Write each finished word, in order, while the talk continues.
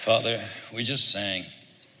Father, we just sang,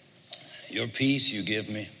 your peace you give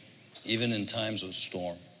me, even in times of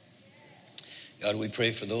storm. God, we pray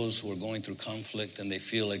for those who are going through conflict and they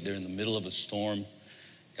feel like they're in the middle of a storm.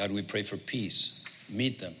 God, we pray for peace.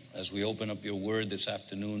 Meet them as we open up your word this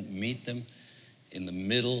afternoon. Meet them in the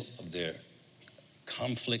middle of their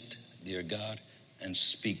conflict, dear God, and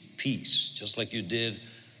speak peace, just like you did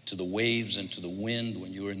to the waves and to the wind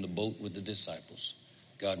when you were in the boat with the disciples.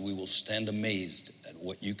 God, we will stand amazed at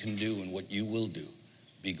what you can do and what you will do.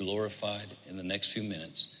 Be glorified in the next few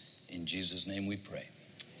minutes. In Jesus' name we pray.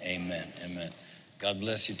 Amen. Amen. God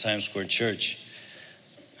bless you, Times Square Church.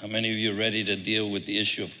 How many of you are ready to deal with the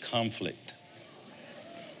issue of conflict?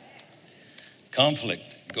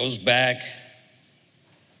 Conflict goes back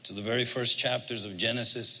to the very first chapters of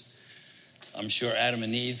Genesis. I'm sure Adam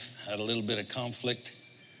and Eve had a little bit of conflict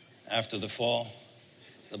after the fall.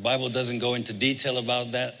 The Bible doesn't go into detail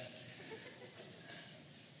about that.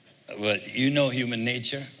 But you know human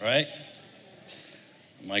nature, right?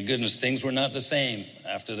 My goodness, things were not the same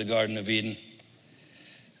after the Garden of Eden.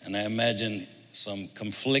 And I imagine some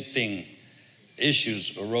conflicting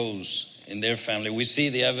issues arose in their family. We see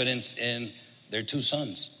the evidence in their two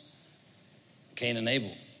sons, Cain and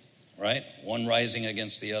Abel, right? One rising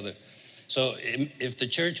against the other. So if the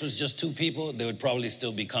church was just two people, there would probably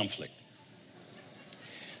still be conflict.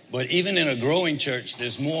 But even in a growing church,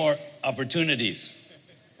 there's more opportunities,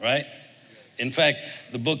 right? In fact,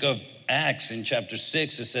 the book of Acts in chapter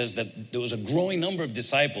 6, it says that there was a growing number of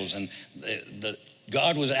disciples and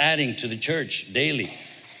God was adding to the church daily.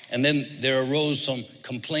 And then there arose some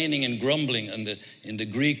complaining and grumbling in the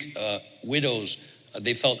Greek widows.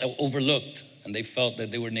 They felt overlooked and they felt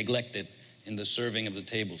that they were neglected in the serving of the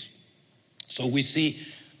tables. So we see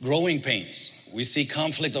growing pains. We see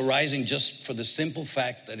conflict arising just for the simple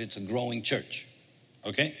fact that it's a growing church,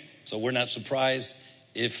 okay? So we're not surprised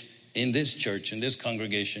if in this church, in this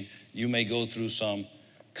congregation, you may go through some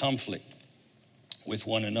conflict with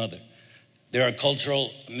one another. There are cultural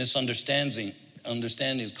misunderstandings,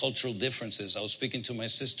 cultural differences. I was speaking to my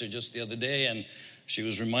sister just the other day and she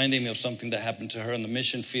was reminding me of something that happened to her in the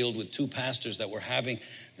mission field with two pastors that were having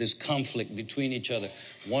this conflict between each other,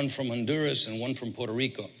 one from Honduras and one from Puerto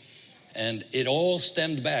Rico. And it all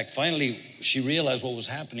stemmed back. Finally, she realized what was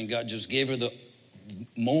happening. God just gave her the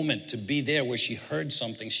moment to be there where she heard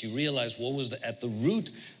something. She realized what was at the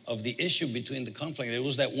root of the issue between the conflict. It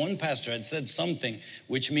was that one pastor had said something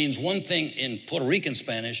which means one thing in Puerto Rican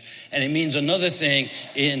Spanish and it means another thing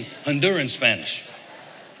in Honduran Spanish.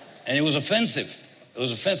 And it was offensive. It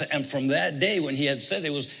was offensive. And from that day when he had said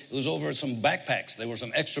it was over some backpacks. There were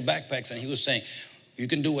some extra backpacks and he was saying, you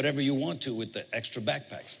can do whatever you want to with the extra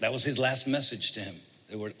backpacks. That was his last message to him.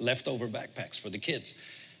 They were leftover backpacks for the kids.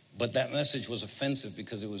 But that message was offensive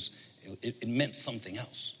because it meant something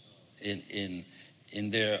else in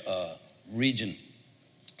their region.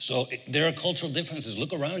 So there are cultural differences.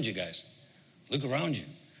 Look around you guys. Look around you.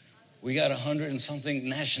 We got 100 and something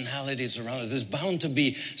nationalities around us. There's bound to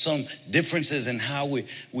be some differences in how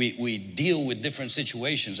we deal with different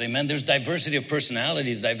situations. Amen. There's diversity of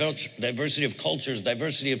personalities, diversity of cultures,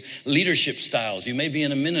 diversity of leadership styles. You may be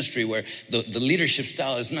in a ministry where the leadership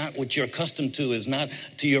style is not what you're accustomed to, is not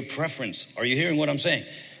to your preference. Are you hearing what I'm saying?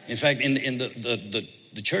 In fact, in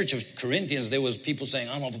the church of Corinthians, there was people saying,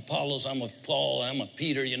 I'm of Apollos, I'm of Paul, I'm of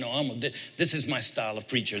Peter, this is my style of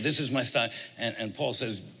preacher, this is my style. And Paul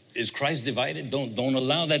says, is Christ divided? Don't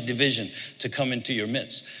allow that division to come into your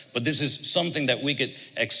midst. But this is something that we could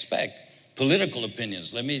expect. Political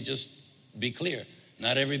opinions. Let me just be clear.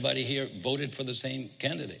 Not everybody here voted for the same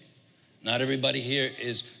candidate. Not everybody here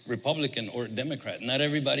is Republican or Democrat. Not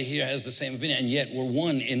everybody here has the same opinion. And yet we're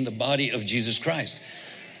one in the body of Jesus Christ.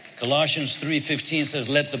 Colossians 3:15 says,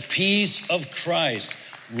 let the peace of Christ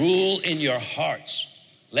rule in your hearts.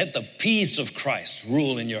 Let the peace of Christ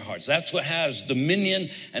rule in your hearts. That's what has dominion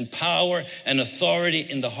and power and authority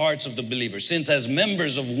in the hearts of the believers. Since as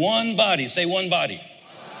members of one body, say one body,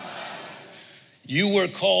 you were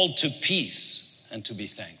called to peace and to be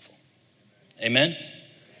thankful. Amen?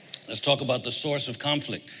 Let's talk about the source of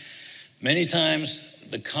conflict. Many times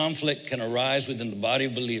the conflict can arise within the body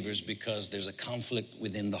of believers because there's a conflict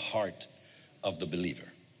within the heart of the believer.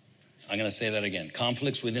 I'm going to say that again.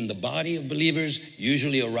 Conflicts within the body of believers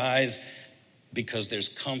usually arise because there's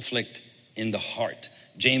conflict in the heart.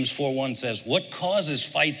 James 4:1 says, what causes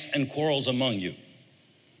fights and quarrels among you?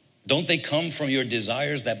 Don't they come from your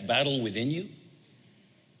desires that battle within you?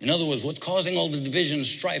 In other words, what's causing all the division and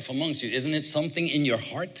strife amongst you? Isn't it something in your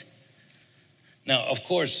heart? Now, of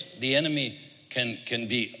course, the enemy can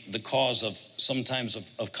be the cause of sometimes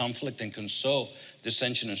of conflict and can sow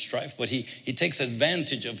dissension and strife, but he takes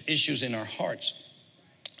advantage of issues in our hearts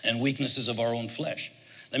and weaknesses of our own flesh.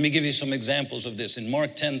 Let me give you some examples of this. In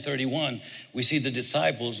Mark 10:31, we see the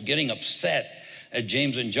disciples getting upset at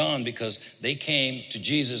James and John because they came to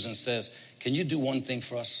Jesus and says, can you do one thing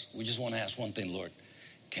for us? We just want to ask one thing, Lord.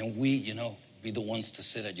 Can we, be the ones to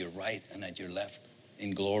sit at your right and at your left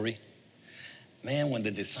in glory? Man, when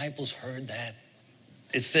the disciples heard that,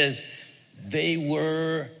 it says they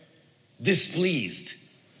were displeased.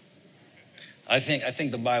 I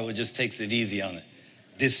think the Bible just takes it easy on it.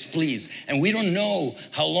 Displeased. And we don't know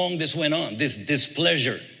how long this went on, this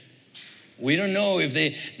displeasure. We don't know if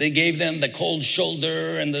they gave them the cold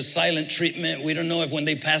shoulder and the silent treatment. We don't know if when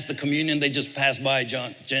they passed the communion, they just passed by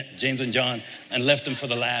James and John and left them for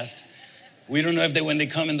the last. We don't know if when they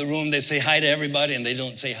come in the room, they say hi to everybody and they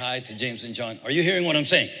don't say hi to James and John. Are you hearing what I'm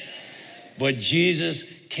saying? But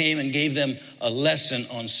Jesus came and gave them a lesson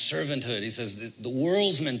on servanthood. He says the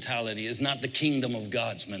world's mentality is not the kingdom of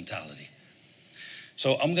God's mentality.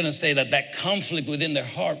 So I'm going to say that conflict within their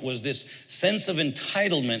heart was this sense of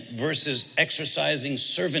entitlement versus exercising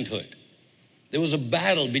servanthood. There was a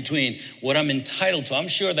battle between what I'm entitled to. I'm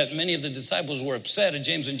sure that many of the disciples were upset at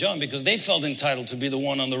James and John because they felt entitled to be the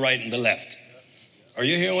one on the right and the left. Are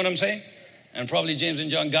you hearing what I'm saying? And probably James and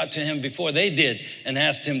John got to him before they did and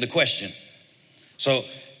asked him the question. So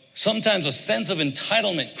sometimes a sense of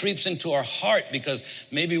entitlement creeps into our heart because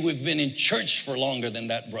maybe we've been in church for longer than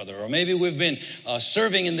that brother, or maybe we've been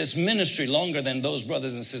serving in this ministry longer than those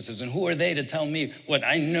brothers and sisters. And who are they to tell me what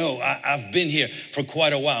I know? I've been here for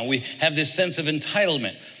quite a while. We have this sense of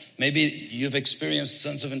entitlement. Maybe you've experienced a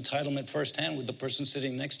sense of entitlement firsthand with the person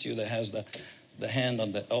sitting next to you that has the hand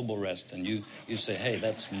on the elbow rest, and you say, hey,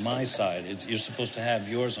 that's my side. You're supposed to have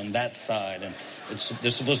yours on that side, and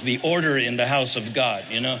there's supposed to be order in the house of God,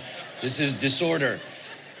 This is disorder.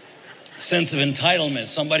 Sense of entitlement.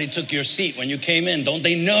 Somebody took your seat when you came in. Don't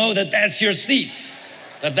they know that that's your seat?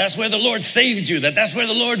 That's where the Lord saved you, that's where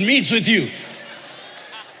the Lord meets with you.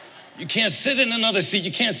 You can't sit in another seat.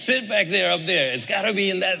 You can't sit back there, up there. It's got to be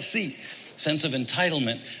in that seat. Sense of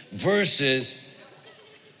entitlement versus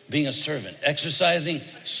being a servant, exercising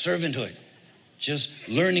servanthood, just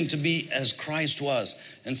learning to be as Christ was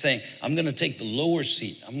and saying, I'm going to take the lower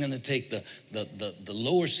seat. I'm going to take the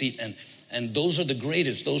lower seat. And those are the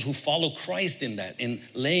greatest, those who follow Christ in that, in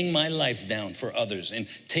laying my life down for others, and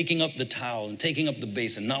taking up the towel and taking up the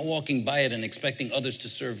basin, not walking by it and expecting others to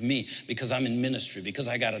serve me because I'm in ministry, because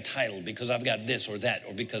I got a title, because I've got this or that,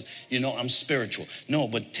 or because, I'm spiritual. No,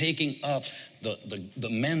 but taking up the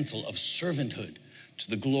mantle of servanthood to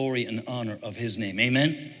the glory and honor of his name.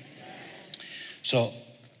 Amen? So,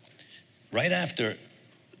 right after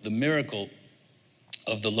the miracle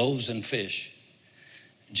of the loaves and fish,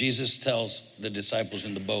 Jesus tells the disciples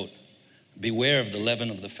in the boat, beware of the leaven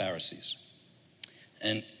of the Pharisees.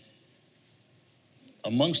 And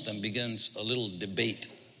amongst them begins a little debate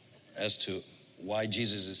as to why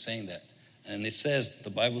Jesus is saying that. And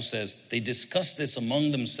the Bible says, they discussed this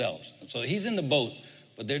among themselves. So he's in the boat,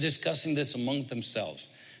 but they're discussing this among themselves.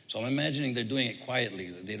 So I'm imagining they're doing it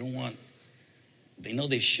quietly. They know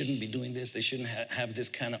they shouldn't be doing this. They shouldn't have this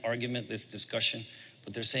kind of argument, this discussion,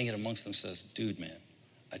 but they're saying it amongst themselves. Dude, man,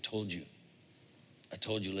 I told you,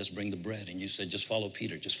 let's bring the bread. And you said, just follow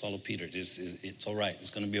Peter. It's all right.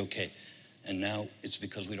 It's going to be okay. And now it's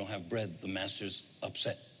because we don't have bread. The master's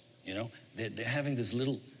upset. They're having this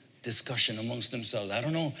little discussion amongst themselves. I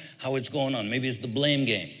don't know how it's going on. Maybe it's the blame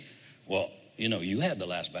game. Well, you had the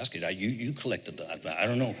last basket. You collected I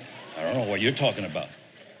don't know what you're talking about.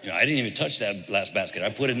 I didn't even touch that last basket.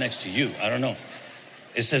 I put it next to you. I don't know.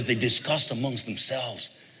 It says they discussed amongst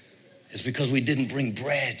themselves. It's because we didn't bring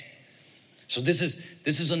bread. So this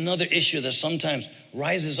is another issue that sometimes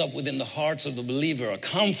rises up within the hearts of the believer, a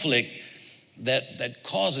conflict that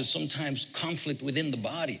causes sometimes conflict within the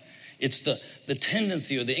body. It's the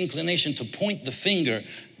tendency or the inclination to point the finger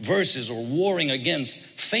versus or warring against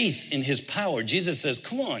faith in his power. Jesus says,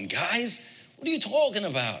 come on, guys, what are you talking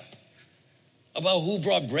about? About who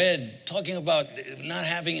brought bread, talking about not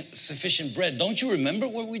having sufficient bread. Don't you remember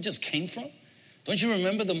where we just came from? Don't you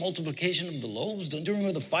remember the multiplication of the loaves? Don't you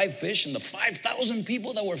remember the 5 fish and the 5,000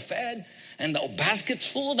 people that were fed? and the basket's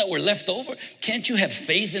full that were left over? Can't you have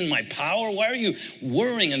faith in my power? Why are you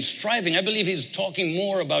worrying and striving? I believe he's talking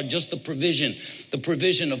more about just the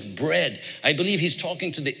provision of bread. I believe he's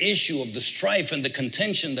talking to the issue of the strife and the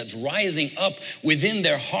contention that's rising up within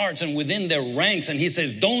their hearts and within their ranks. And he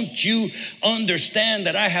says, don't you understand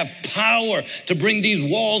that I have power to bring these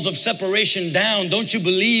walls of separation down? Don't you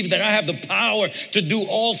believe that I have the power to do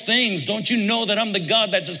all things? Don't you know that I'm the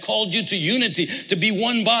God that has called you to unity, to be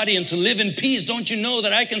one body and to live in peace? Don't you know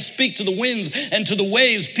that I can speak to the winds and to the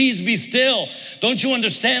waves, peace be still? Don't you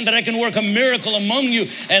understand that I can work a miracle among you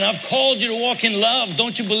and I've called you to walk in love?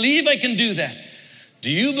 Don't you believe I can do that?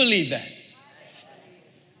 Do you believe that?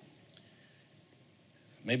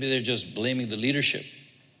 Maybe they're just blaming the leadership.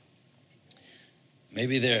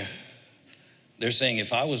 Maybe they're saying,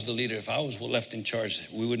 if I was the leader, if I was left in charge,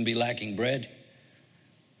 we wouldn't be lacking bread.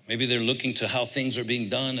 Maybe they're looking to how things are being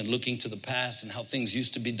done and looking to the past and how things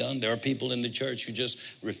used to be done. There are people in the church who just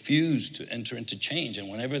refuse to enter into change. And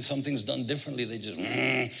whenever something's done differently, they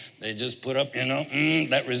just put up,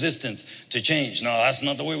 that resistance to change. No, that's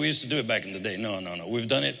not the way we used to do it back in the day. No. We've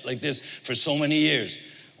done it like this for so many years.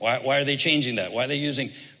 Why are they changing that? Why are they using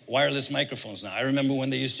wireless microphones now? I remember when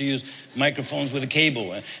they used to use microphones with a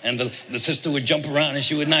cable and the sister would jump around and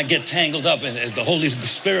she would not get tangled up and the Holy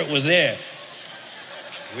Spirit was there.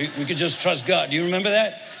 We could just trust God. Do you remember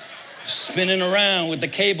that? Spinning around with the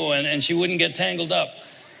cable and she wouldn't get tangled up.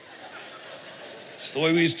 It's the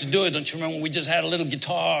way we used to do it. Don't you remember when we just had a little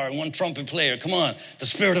guitar and one trumpet player? Come on. The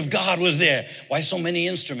Spirit of God was there. Why so many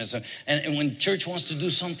instruments? And when church wants to do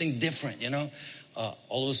something different,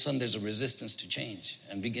 all of a sudden there's a resistance to change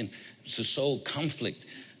and begin to sow conflict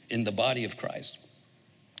in the body of Christ.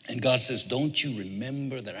 And God says, don't you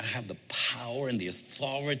remember that I have the power and the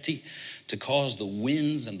authority to cause the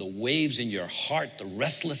winds and the waves in your heart, the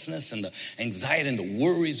restlessness and the anxiety and the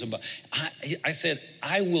worries about. I said,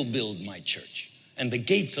 I will build my church and the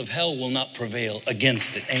gates of hell will not prevail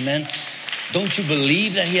against it. Amen. Don't you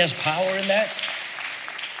believe that he has power in that?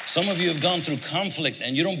 Some of you have gone through conflict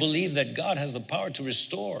and you don't believe that God has the power to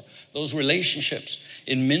restore those relationships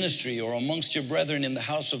in ministry or amongst your brethren in the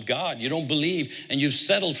house of God. You don't believe and you've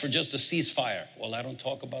settled for just a ceasefire. Well, I don't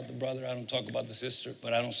talk about the brother, I don't talk about the sister,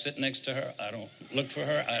 but I don't sit next to her, I don't look for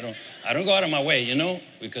her, I don't go out of my way,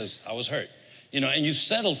 because I was hurt. And you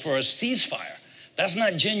settled for a ceasefire. That's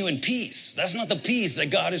not genuine peace. That's not the peace that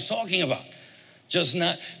God is talking about. Just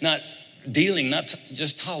not dealing, not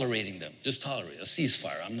just tolerating them. Just tolerate a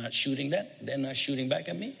ceasefire. I'm not shooting them. They're not shooting back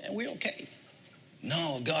at me, and we're okay.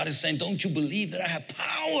 No, God is saying, don't you believe that I have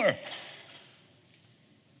power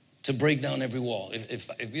to break down every wall?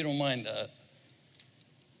 If you don't mind,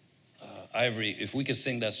 Ivory, if we could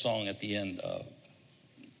sing that song at the end.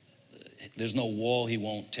 There's no wall he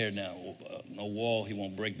won't tear down. No wall he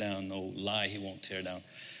won't break down. No lie he won't tear down.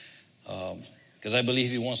 Because I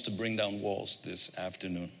believe he wants to bring down walls this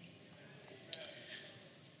afternoon.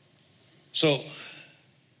 So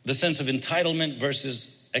the sense of entitlement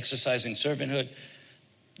versus exercising servanthood,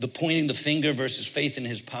 the pointing the finger versus faith in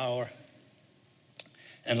his power.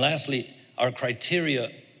 And lastly, our criteria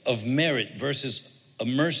of merit versus a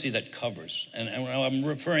mercy that covers. And what I'm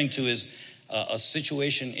referring to is a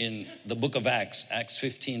situation in the book of Acts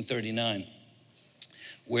 15:39,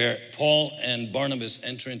 where Paul and Barnabas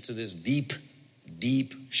enter into this deep,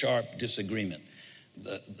 sharp disagreement.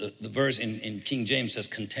 The verse in King James says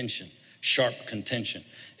contention. Sharp contention.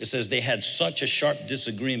 It says they had such a sharp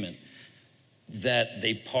disagreement that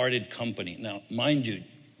they parted company. Now, mind you,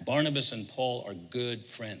 Barnabas and Paul are good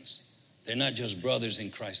friends. They're not just brothers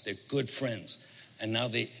in Christ. They're good friends. And now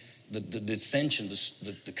the dissension,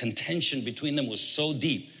 the contention between them was so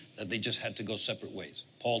deep that they just had to go separate ways.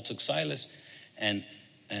 Paul took Silas and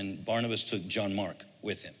Barnabas took John Mark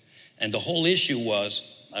with him. And the whole issue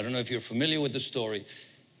was, I don't know if you're familiar with the story,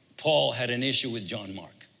 Paul had an issue with John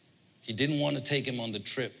Mark. He didn't want to take him on the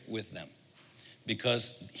trip with them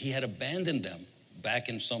because he had abandoned them back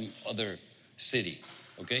in some other city,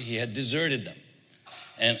 okay? He had deserted them.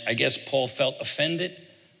 And I guess Paul felt offended,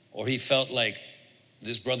 or he felt like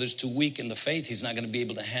this brother's too weak in the faith. He's not going to be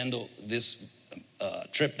able to handle this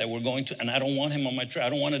trip that we're going to. And I don't want him on my trip. I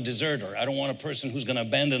don't want a deserter. I don't want a person who's going to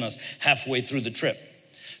abandon us halfway through the trip.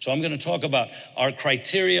 So I'm going to talk about our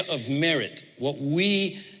criteria of merit, what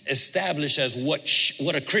we establish as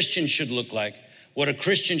what a Christian should look like, what a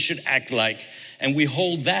Christian should act like, and we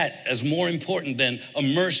hold that as more important than a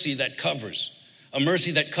mercy that covers. A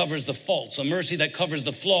mercy that covers the faults, a mercy that covers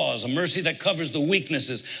the flaws, a mercy that covers the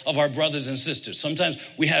weaknesses of our brothers and sisters. Sometimes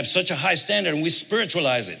we have such a high standard and we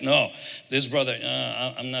spiritualize it. No, this brother,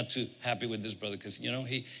 I'm not too happy with this brother because,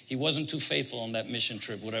 he wasn't too faithful on that mission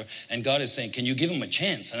trip, whatever. And God is saying, can you give him a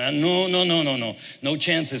chance? And no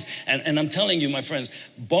chances. And I'm telling you, my friends,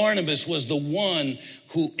 Barnabas was the one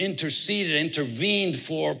who intervened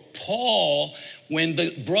for Paul when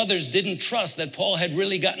the brothers didn't trust that Paul had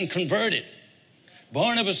really gotten converted.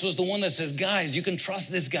 Barnabas was the one that says, guys, you can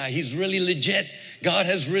trust this guy. He's really legit. God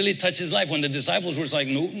has really touched his life. When the disciples were like,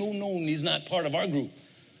 no, he's not part of our group.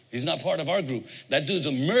 He's not part of our group. That dude's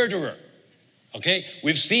a murderer. Okay?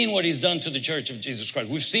 We've seen what he's done to the church of Jesus Christ.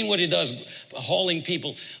 We've seen what he does hauling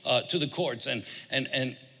people to the courts. And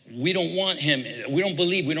we don't want him.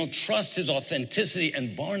 We don't trust his authenticity.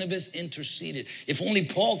 And Barnabas interceded. If only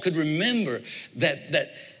Paul could remember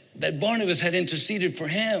that Barnabas had interceded for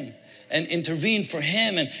him and intervened for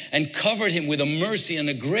him and covered him with a mercy and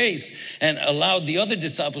a grace and allowed the other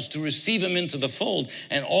disciples to receive him into the fold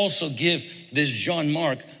and also give this John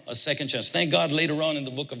Mark a second chance. Thank God later on in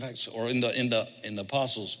the book of Acts or in the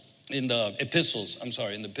epistles,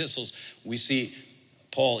 we see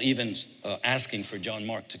Paul even asking for John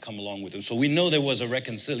Mark to come along with him. So we know there was a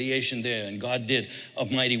reconciliation there and God did a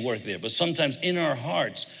mighty work there. But sometimes in our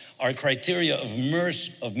hearts, our criteria of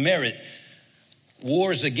merit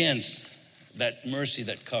wars against that mercy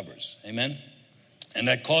that covers. Amen? And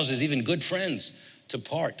that causes even good friends to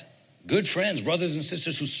part. Good friends, brothers and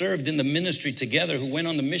sisters who served in the ministry together, who went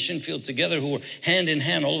on the mission field together, who were hand in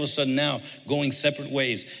hand, all of a sudden now going separate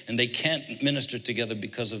ways, and they can't minister together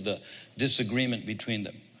because of the disagreement between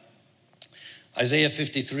them. Isaiah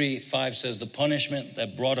 53:5 says, the punishment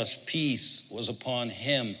that brought us peace was upon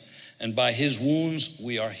him, and by his wounds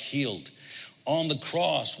we are healed. On the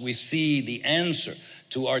cross, we see the answer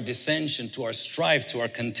to our dissension, to our strife, to our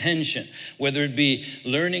contention, whether it be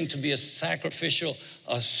learning to be a sacrificial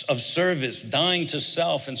of service, dying to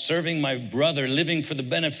self and serving my brother, living for the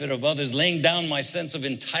benefit of others, laying down my sense of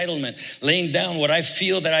entitlement, laying down what I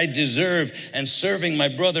feel that I deserve and serving my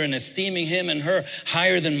brother and esteeming him and her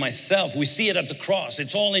higher than myself. We see it at the cross.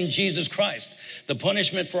 It's all in Jesus Christ. The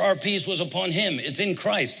punishment for our peace was upon him. It's in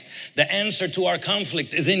Christ. The answer to our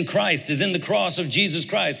conflict is in Christ, is in the cross of Jesus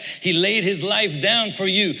Christ. He laid his life down for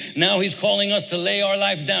you. Now he's calling us to lay our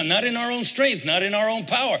life down, not in our own strength, not in our own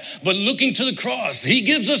power, but looking to the cross. He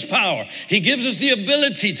gives us power. He gives us the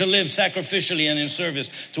ability to live sacrificially and in service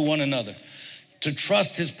to one another, to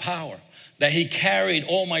trust his power, that he carried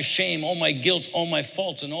all my shame, all my guilt, all my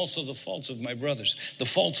faults, and also the faults of my brothers, the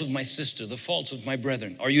faults of my sister, the faults of my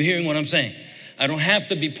brethren. Are you hearing what I'm saying? I don't have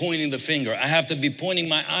to be pointing the finger. I have to be pointing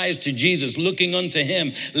my eyes to Jesus, looking unto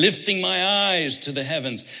him, lifting my eyes to the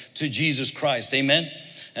heavens, to Jesus Christ. Amen?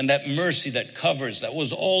 And that mercy that covers, that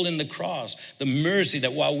was all in the cross. The mercy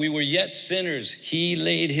that while we were yet sinners, he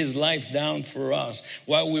laid his life down for us.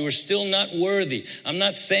 While we were still not worthy. I'm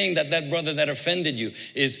not saying that brother that offended you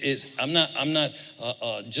I'm not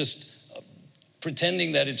just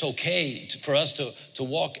pretending that it's okay for us to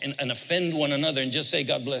walk and offend one another and just say,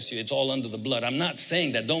 God bless you, it's all under the blood. I'm not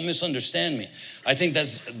saying that. Don't misunderstand me. I think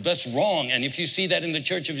that's wrong. And if you see that in the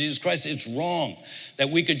Church of Jesus Christ, it's wrong. That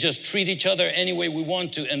we could just treat each other any way we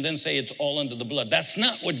want to and then say it's all under the blood. That's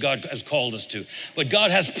not what God has called us to. But God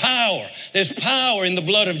has power. There's power in the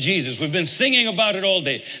blood of Jesus. We've been singing about it all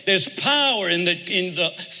day. There's power in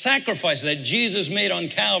the sacrifice that Jesus made on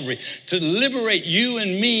Calvary to liberate you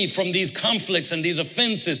and me from these conflicts and these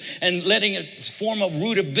offenses and letting it form a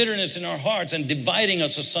root of bitterness in our hearts and dividing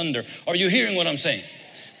us asunder. Are you hearing what I'm saying?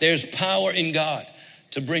 There's power in God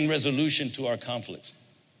to bring resolution to our conflicts.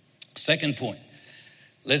 Second point,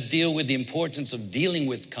 let's deal with the importance of dealing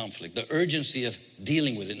with conflict, the urgency of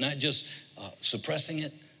dealing with it, not just suppressing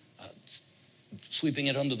it, sweeping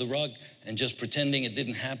it under the rug and just pretending it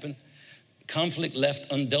didn't happen. Conflict left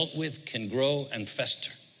undealt with can grow and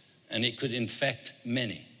fester, and it could infect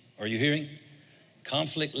many. Are you hearing?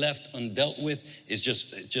 Conflict left undealt with is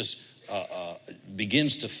just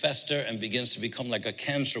begins to fester and begins to become like a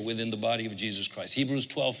cancer within the body of Jesus Christ. Hebrews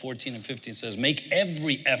 12:14 and 15 says, make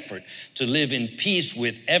every effort to live in peace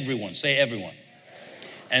with everyone. Say everyone.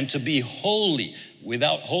 And to be holy.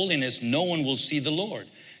 Without holiness, no one will see the Lord.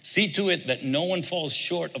 See to it that no one falls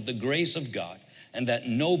short of the grace of God and that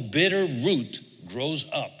no bitter root grows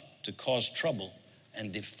up to cause trouble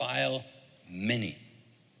and defile many.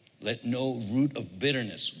 Let no root of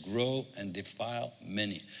bitterness grow and defile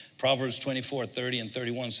many. Proverbs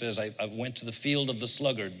 24:30-31 says, I went to the field of the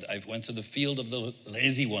sluggard. I went to the field of the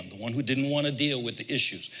lazy one, the one who didn't want to deal with the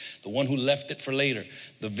issues, the one who left it for later,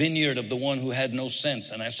 the vineyard of the one who had no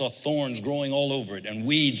sense. And I saw thorns growing all over it and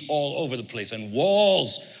weeds all over the place and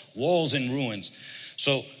walls in ruins.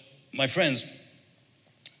 So, my friends,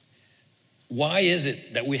 why is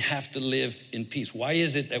it that we have to live in peace? Why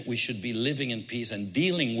is it that we should be living in peace and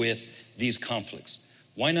dealing with these conflicts?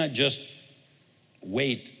 Why not just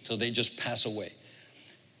wait till they just pass away?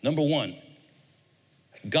 Number one,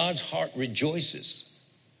 God's heart rejoices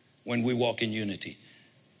when we walk in unity.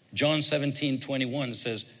 John 17:21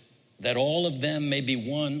 says that all of them may be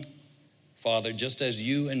one, Father, just as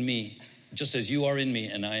you and me, just as you are in me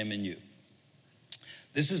and I am in you.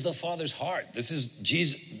 This is the Father's heart. This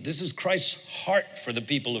is Christ's heart for the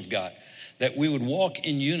people of God, that we would walk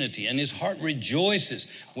in unity. And his heart rejoices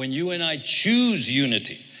when you and I choose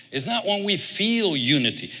unity. It's not when we feel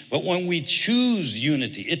unity, but when we choose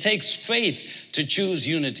unity. It takes faith to choose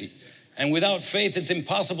unity. And without faith, it's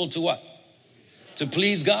impossible to what? To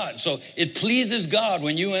please God. So it pleases God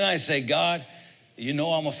when you and I say, God, you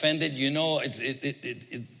know I'm offended. You know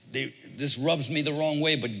this rubs me the wrong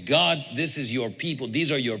way, but God, this is your people.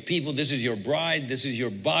 These are your people. This is your bride. This is your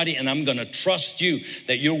body. And I'm going to trust you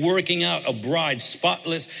that you're working out a bride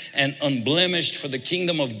spotless and unblemished for the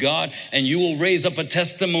kingdom of God. And you will raise up a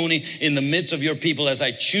testimony in the midst of your people as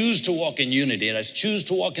I choose to walk in unity, and as I choose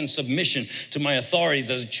to walk in submission to my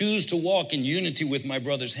authorities, as I choose to walk in unity with my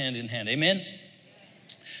brothers hand in hand. Amen?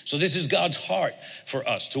 So this is God's heart for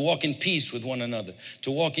us, to walk in peace with one another,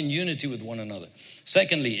 to walk in unity with one another.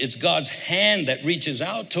 Secondly, it's God's hand that reaches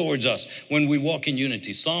out towards us when we walk in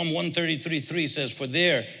unity. Psalm 133:3 says, for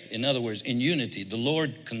there, in other words, in unity, the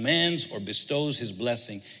Lord commands or bestows his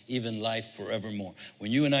blessing, even life forevermore.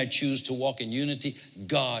 When you and I choose to walk in unity,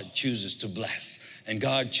 God chooses to bless, and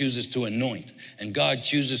God chooses to anoint, and God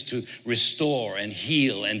chooses to restore and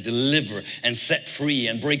heal and deliver and set free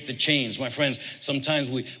and break the chains. My friends, sometimes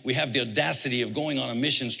we have the audacity of going on a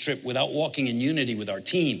missions trip without walking in unity with our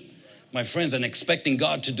team, my friends, and expecting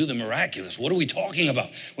God to do the miraculous. What are we talking about?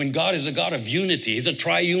 When God is a God of unity, he's a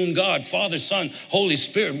triune God, Father, Son, Holy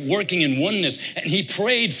Spirit, working in oneness. And he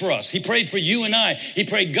prayed for us. He prayed for you and I. He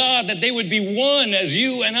prayed, God, that they would be one as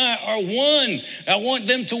you and I are one. I want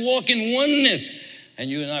them to walk in oneness. And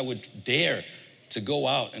you and I would dare to go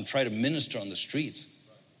out and try to minister on the streets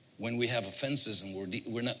when we have offenses and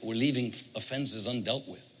we're leaving offenses undealt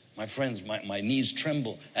with. My friends, my knees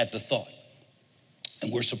tremble at the thought.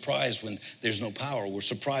 And we're surprised when there's no power. We're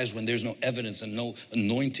surprised when there's no evidence and no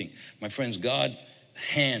anointing. My friends, God's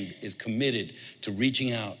hand is committed to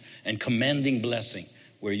reaching out and commanding blessing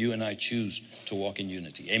where you and I choose to walk in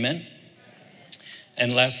unity. Amen?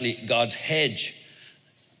 And lastly, God's hedge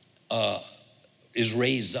is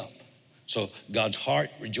raised up. So God's heart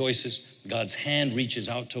rejoices, God's hand reaches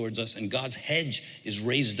out towards us, and God's hedge is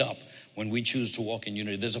raised up when we choose to walk in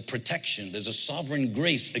unity. There's a protection, there's a sovereign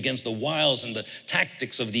grace against the wiles and the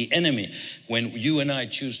tactics of the enemy when you and I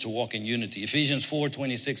choose to walk in unity. Ephesians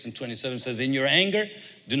 4:26-27 says, in your anger,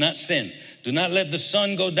 do not sin. Do not let the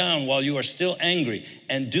sun go down while you are still angry,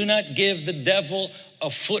 and do not give the devil a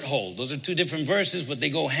foothold. Those are two different verses, but they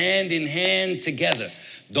go hand in hand together.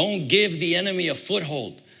 Don't give the enemy a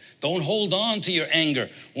foothold. Don't hold on to your anger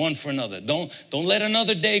one for another. Don't let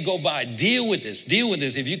another day go by. Deal with this. Deal with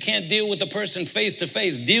this. If you can't deal with the person face to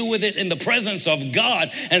face, deal with it in the presence of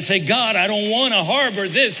God and say, God, I don't want to harbor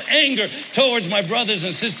this anger towards my brothers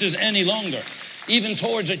and sisters any longer. Even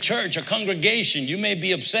towards a church, a congregation, you may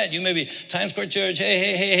be upset. You may be Times Square Church,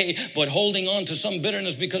 hey, but holding on to some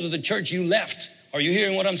bitterness because of the church you left. Are you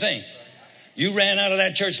hearing what I'm saying? You ran out of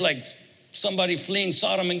that church like somebody fleeing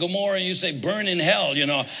Sodom and Gomorrah, and you say, burn in hell,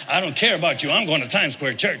 I don't care about you. I'm going to Times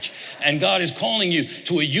Square Church. And God is calling you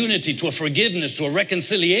to a unity, to a forgiveness, to a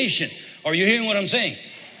reconciliation. Are you hearing what I'm saying?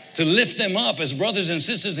 To lift them up as brothers and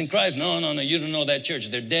sisters in Christ. No, you don't know that church.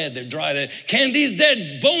 They're dead, they're dry. Can these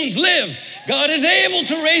dead bones live? God is able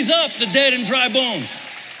to raise up the dead and dry bones.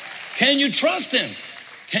 Can you trust him?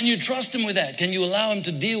 Can you trust him with that? Can you allow him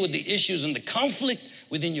to deal with the issues and the conflict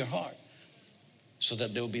within your heart, so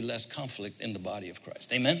that there will be less conflict in the body of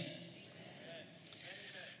Christ? Amen?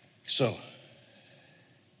 So,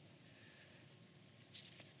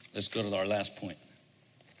 let's go to our last point.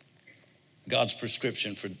 God's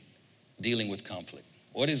prescription for dealing with conflict.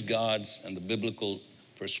 What is God's and the biblical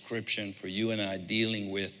prescription for you and I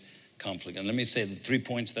dealing with conflict? And let me say the 3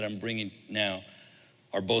 points that I'm bringing now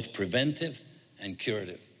are both preventive and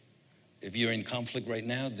curative. If you're in conflict right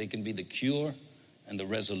now, they can be the cure and the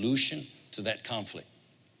resolution to that conflict.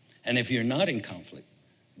 And if you're not in conflict,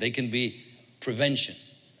 they can be prevention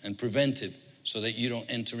and preventive so that you don't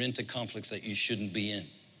enter into conflicts that you shouldn't be in.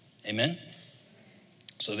 Amen?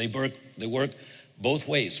 So they work both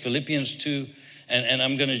ways. Philippians 2, and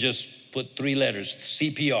I'm going to just put 3 letters,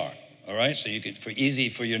 CPR, all right? So you could, for easy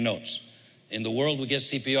for your notes. In the world, we get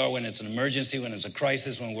CPR when it's an emergency, when it's a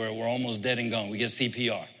crisis, when we're almost dead and gone. We get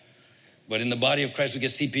CPR. But in the body of Christ, we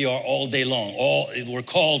get CPR all day long. We're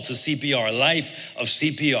called to CPR, a life of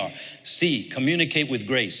CPR. C, communicate with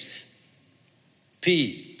grace.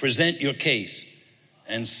 P, present your case.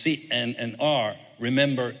 And C and R,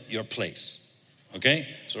 remember your place.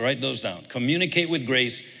 Okay? So write those down. Communicate with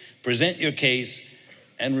grace, present your case,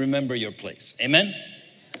 and remember your place. Amen?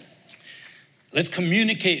 Let's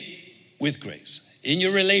communicate with grace. In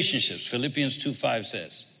your relationships, Philippians 2:5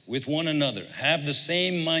 says, with one another, have the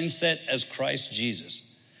same mindset as Christ Jesus.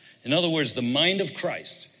 In other words, the mind of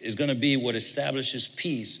Christ is going to be what establishes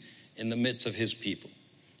peace in the midst of his people.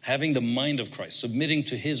 Having the mind of Christ, submitting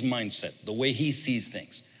to his mindset, the way he sees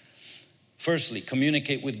things. Firstly,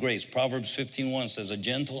 communicate with grace. Proverbs 15:1 says, a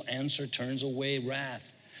gentle answer turns away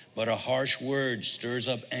wrath, but a harsh word stirs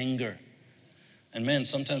up anger. And man,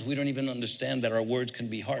 sometimes we don't even understand that our words can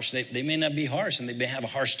be harsh. They may not be harsh and they may have a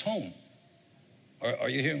harsh tone. Are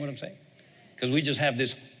you hearing what I'm saying? Because we just have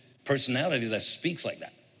this personality that speaks like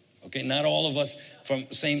that. Okay, not all of us from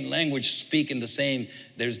the same language speak in the same,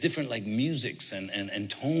 there's different like musics and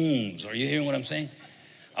tones. Are you hearing what I'm saying?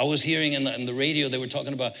 I was hearing in the radio, they were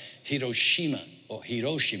talking about Hiroshima.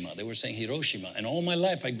 They were saying Hiroshima. And all my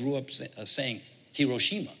life I grew up saying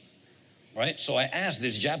Hiroshima, right? So I asked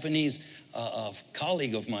this Japanese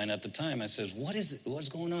colleague of mine at the time, I says, what's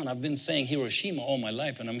going on? I've been saying Hiroshima all my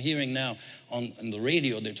life, and I'm hearing now on the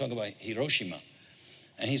radio, they're talking about Hiroshima.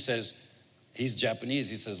 And he says, he's Japanese,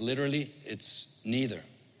 he says, literally, it's neither.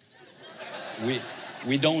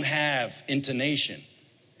 We don't have intonation.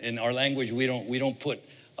 In our language, we don't put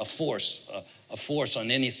a force on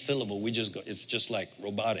any syllable. We just go, it's just like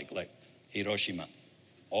robotic, like Hiroshima,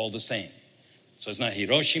 all the same. So it's not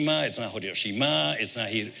Hiroshima, it's not Hiroshima, it's not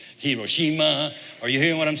Hiroshima. Are you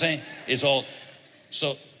hearing what I'm saying? It's all.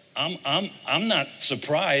 So I'm not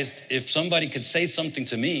surprised if somebody could say something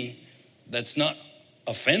to me that's not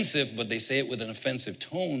offensive, but they say it with an offensive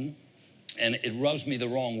tone, and it rubs me the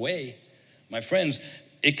wrong way. My friends,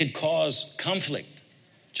 it could cause conflict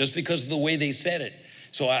just because of the way they said it.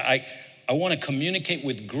 So I want to communicate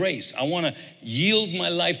with grace. I want to yield my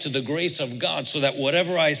life to the grace of God so that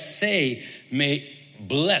whatever I say may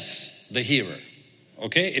bless the hearer.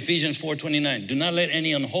 Okay? Ephesians 4:29. Do not let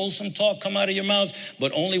any unwholesome talk come out of your mouths,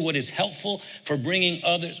 but only what is helpful for building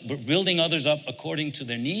others up according to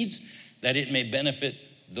their needs, that it may benefit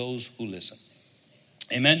those who listen.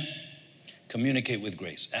 Amen? Communicate with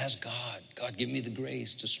grace. Ask God, give me the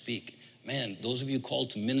grace to speak. Man, those of you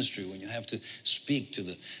called to ministry, when you have to speak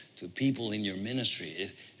to people in your ministry,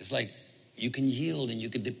 it's like you can yield and you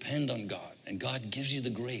can depend on God, and God gives you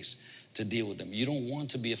the grace to deal with them. You don't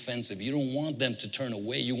want to be offensive. You don't want them to turn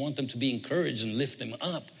away. You want them to be encouraged and lift them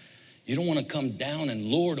up. You don't want to come down and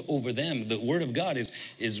lord over them. The word of God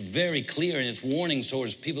is very clear in its warnings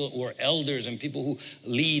towards people who are elders and people who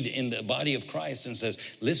lead in the body of Christ, and says,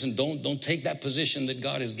 listen, don't take that position that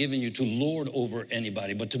God has given you to lord over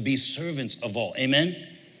anybody, but to be servants of all. Amen?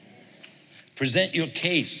 Present your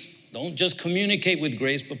case. Don't just communicate with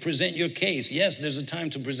grace, but present your case. Yes, there's a time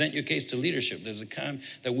to present your case to leadership. There's a time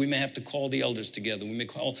that we may have to call the elders together. We may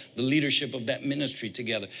call the leadership of that ministry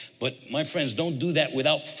together. But my friends, don't do that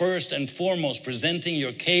without first and foremost presenting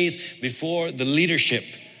your case before the leadership,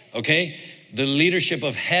 okay? The leadership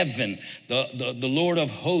of heaven, the Lord of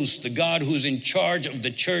hosts, the God who's in charge of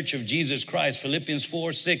the church of Jesus Christ. Philippians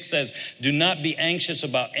 4:6 says, do not be anxious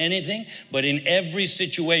about anything, but in every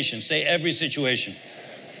situation, say every situation.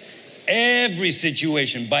 Every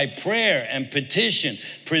situation, by prayer and petition,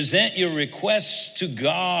 present your requests to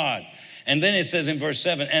God. And then it says in verse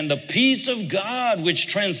 7, and the peace of God, which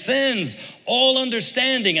transcends all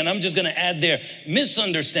understanding, and I'm just going to add there,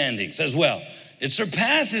 misunderstandings as well. It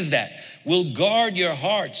surpasses that, will guard your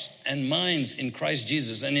hearts and minds in Christ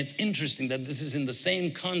Jesus. And it's interesting that this is in the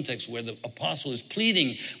same context where the apostle is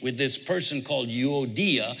pleading with this person called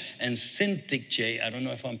Euodia and Syntyche. I don't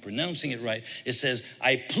know if I'm pronouncing it right. It says,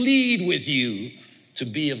 I plead with you to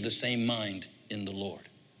be of the same mind in the Lord.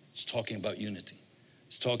 It's talking about unity.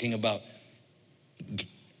 It's talking about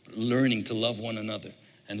learning to love one another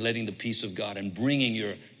and letting the peace of God and bringing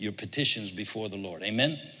your petitions before the Lord.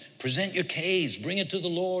 Amen? Present your case. Bring it to the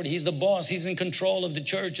Lord. He's the boss. He's in control of the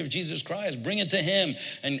church of Jesus Christ. Bring it to Him,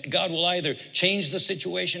 and God will either change the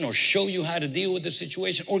situation or show you how to deal with the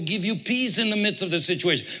situation or give you peace in the midst of the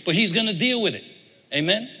situation. But He's going to deal with it.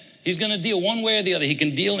 Amen? He's going to deal one way or the other. He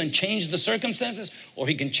can deal and change the circumstances, or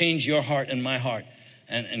He can change your heart and my heart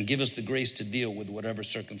and give us the grace to deal with whatever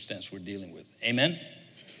circumstance we're dealing with. Amen?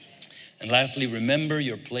 And lastly, remember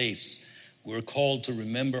your place. We're called to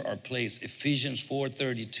remember our place. Ephesians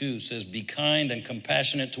 4:32 says, be kind and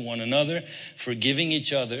compassionate to one another, forgiving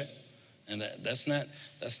each other. And that's not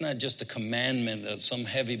just a commandment of some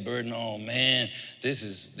heavy burden. Oh man, this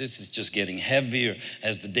is just getting heavier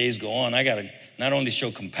as the days go on. I got to not only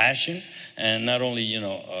show compassion and not only,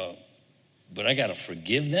 but I got to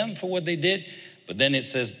forgive them for what they did. But then it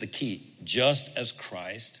says the key, just as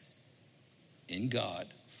Christ in God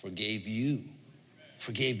forgave you.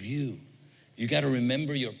 You got to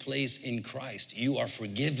remember your place in Christ. You are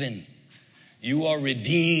forgiven. You are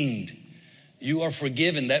redeemed. You are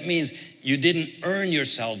forgiven. That means you didn't earn your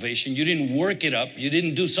salvation. You didn't work it up. You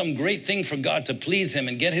didn't do some great thing for God to please Him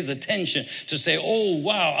and get His attention to say, oh,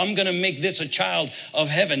 wow, I'm going to make this a child of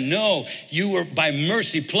heaven. No, you were by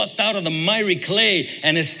mercy plucked out of the miry clay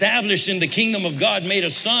and established in the kingdom of God, made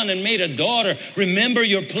a son and made a daughter. Remember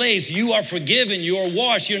your place. You are forgiven. You are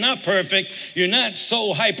washed. You're not perfect. You're not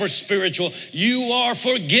so hyper spiritual. You are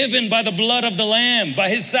forgiven by the blood of the Lamb, by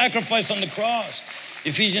His sacrifice on the cross.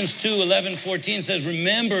 Ephesians 2:11-14 says,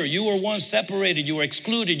 remember, you were once separated, you were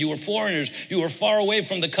excluded, you were foreigners, you were far away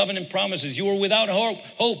from the covenant promises, you were without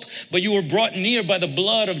hope, but you were brought near by the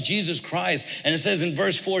blood of Jesus Christ. And it says in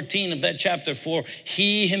verse 14 of that chapter 4,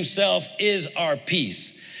 He Himself is our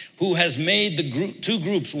peace, who has made the two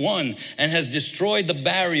groups one and has destroyed the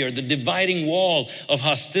barrier, the dividing wall of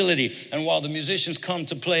hostility. And while the musicians come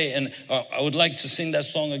to play, and I would like to sing that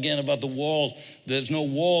song again about the walls. There's no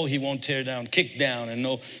wall He won't tear down, kick down, and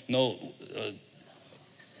no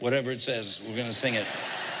whatever it says, we're gonna sing it.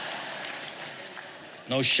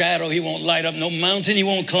 No shadow He won't light up, no mountain He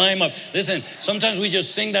won't climb up. Listen, sometimes we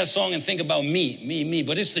just sing that song and think about me,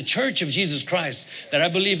 but it's the church of Jesus Christ that I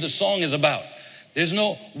believe the song is about. There's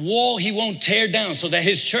no wall He won't tear down so that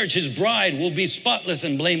His church, His bride, will be spotless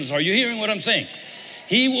and blameless. Are you hearing what I'm saying?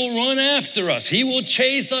 He will run after us. He will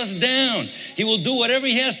chase us down. He will do whatever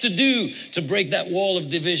He has to do to break that wall of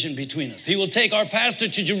division between us. He will take our pastor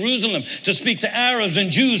to Jerusalem to speak to Arabs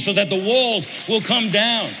and Jews so that the walls will come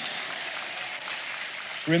down.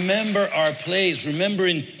 Remember our place. Remember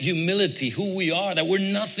in humility who we are, that we're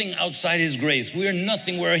nothing outside His grace. We are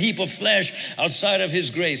nothing. We're a heap of flesh outside of His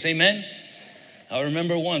grace. Amen? I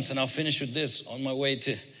remember once, and I'll finish with this, on my way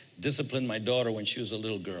to discipline my daughter when she was a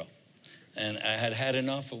little girl. And I had had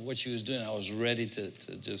enough of what she was doing. I was ready to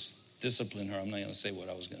just discipline her. I'm not going to say what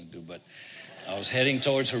I was going to do, but I was heading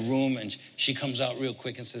towards her room, and she comes out real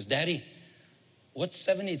quick and says, Daddy, what's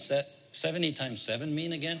 70 times 7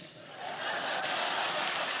 mean again?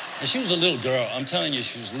 And she was a little girl. I'm telling you,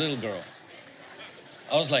 she was a little girl.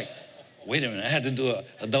 I was like, wait a minute, I had to do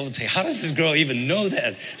a double take. How does this girl even know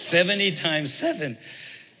that? 70 times 7.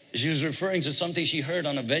 She was referring to something she heard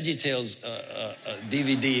on a VeggieTales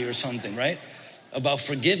DVD or something, right? About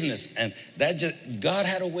forgiveness. And God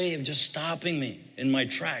had a way of just stopping me in my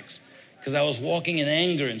tracks because I was walking in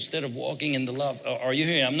anger instead of walking in the love. Are you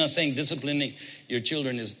hearing? I'm not saying disciplining your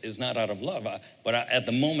children is not out of love, but at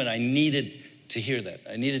the moment I needed to hear that.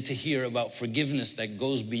 I needed to hear about forgiveness that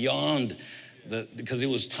goes beyond because it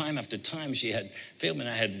was time after time she had failed me, and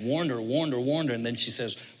I had warned her, and then she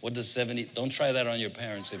says, what does 70, don't try that on your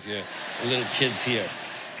parents if you're little kids here.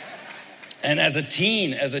 And as a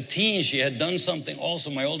teen, she had done something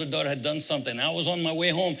also. My older daughter had done something. I was on my way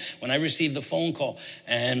home when I received the phone call,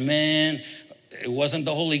 and man, it wasn't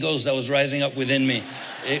the Holy Ghost that was rising up within me.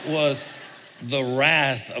 It was the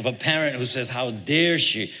wrath of a parent who says, how dare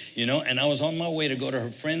she, and I was on my way to go to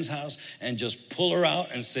her friend's house and just pull her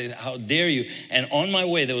out and say, how dare you? And on my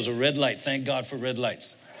way, there was a red light. Thank God for red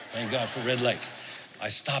lights. Thank God for red lights. I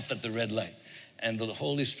stopped at the red light, and the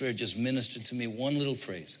Holy Spirit just ministered to me one little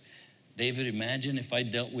phrase. David, imagine if I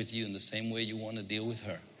dealt with you in the same way you want to deal with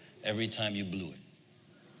her every time you blew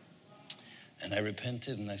it. And I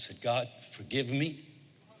repented, and I said, God, forgive me.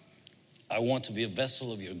 I want to be a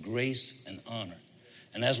vessel of your grace and honor.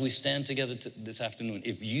 And as we stand together this afternoon,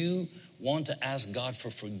 if you want to ask God for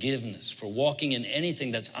forgiveness, for walking in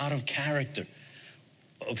anything that's out of character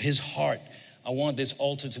of His heart, I want this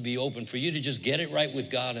altar to be open for you to just get it right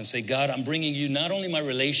with God and say, God, I'm bringing you not only my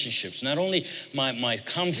relationships, not only my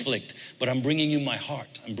conflict, but I'm bringing you my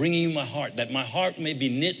heart. I'm bringing you my heart, that my heart may be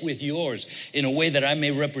knit with yours in a way that I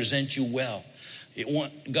may represent you well.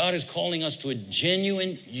 God is calling us to a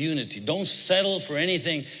genuine unity. Don't settle for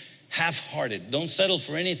anything half-hearted. Don't settle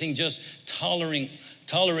for anything just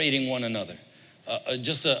tolerating one another.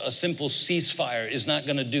 Just a simple ceasefire is not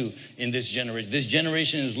going to do in this generation. This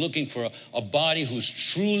generation is looking for a body who's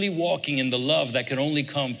truly walking in the love that can only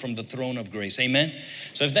come from the throne of grace. Amen?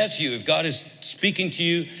 So if that's you, if God is speaking to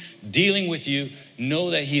you, dealing with you, know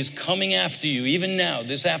that he's coming after you, even now,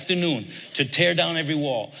 this afternoon, to tear down every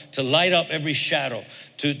wall, to light up every shadow,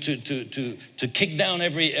 to kick down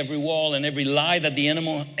every wall and every lie that the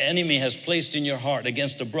enemy has placed in your heart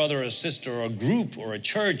against a brother or a sister or a group or a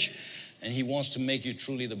church. And he wants to make you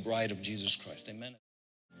truly the bride of Jesus Christ. Amen.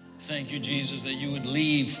 Thank you, Jesus, that you would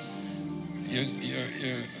leave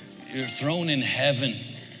your throne in heaven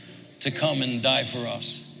to come and die for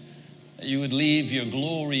us. That you would leave your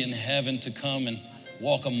glory in heaven to come and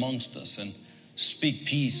walk amongst us and speak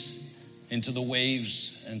peace into the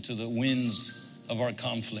waves and to the winds of our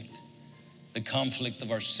conflict. The conflict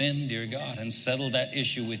of our sin, dear God, and settle that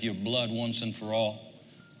issue with your blood once and for all.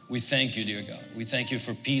 We thank you, dear God. We thank you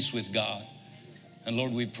for peace with God. And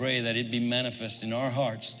Lord, we pray that it be manifest in our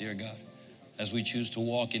hearts, dear God, as we choose to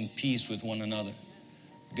walk in peace with one another.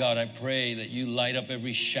 God, I pray that you light up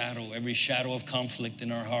every shadow of conflict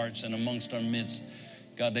in our hearts and amongst our midst.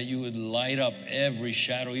 God, that you would light up every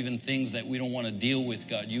shadow, even things that we don't want to deal with,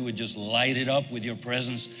 God. You would just light it up with your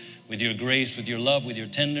presence, with your grace, with your love, with your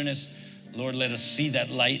tenderness. Lord, let us see that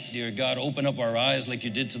light, dear God. Open up our eyes like you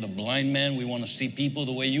did to the blind man. We want to see people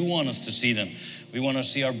the way you want us to see them. We want to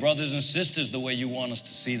see our brothers and sisters the way you want us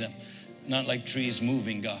to see them, not like trees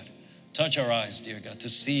moving, God. Touch our eyes, dear God, to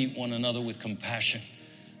see one another with compassion.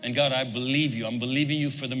 And God, I believe you. I'm believing you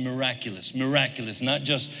for the miraculous, not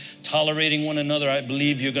just tolerating one another. I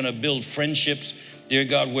believe you're going to build friendships, dear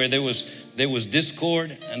God, where there was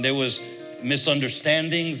discord and there was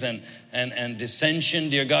misunderstandings and dissension,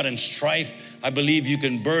 dear God, and strife. I believe you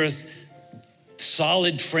can birth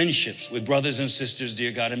solid friendships with brothers and sisters,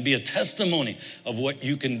 dear God, and be a testimony of what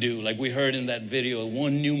you can do. Like we heard in that video,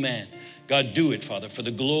 one new man. God, do it, Father, for the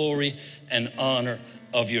glory and honor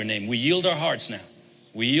of your name. We yield our hearts now.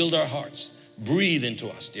 We yield our hearts. Breathe into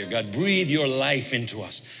us, dear God. Breathe your life into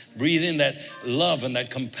us. Breathe in that love and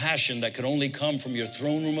that compassion that could only come from your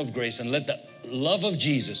throne room of grace, and let the love of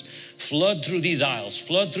Jesus flood through these aisles,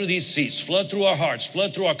 flood through these seats, flood through our hearts,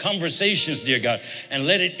 flood through our conversations, dear God, and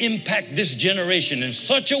let it impact this generation in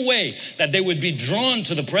such a way that they would be drawn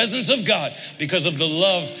to the presence of God because of the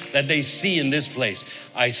love that they see in this place.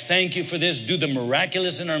 I thank you for this. Do the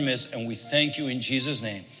miraculous in our midst, and we thank you in Jesus'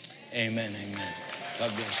 name. Amen. Amen.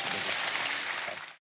 God bless you.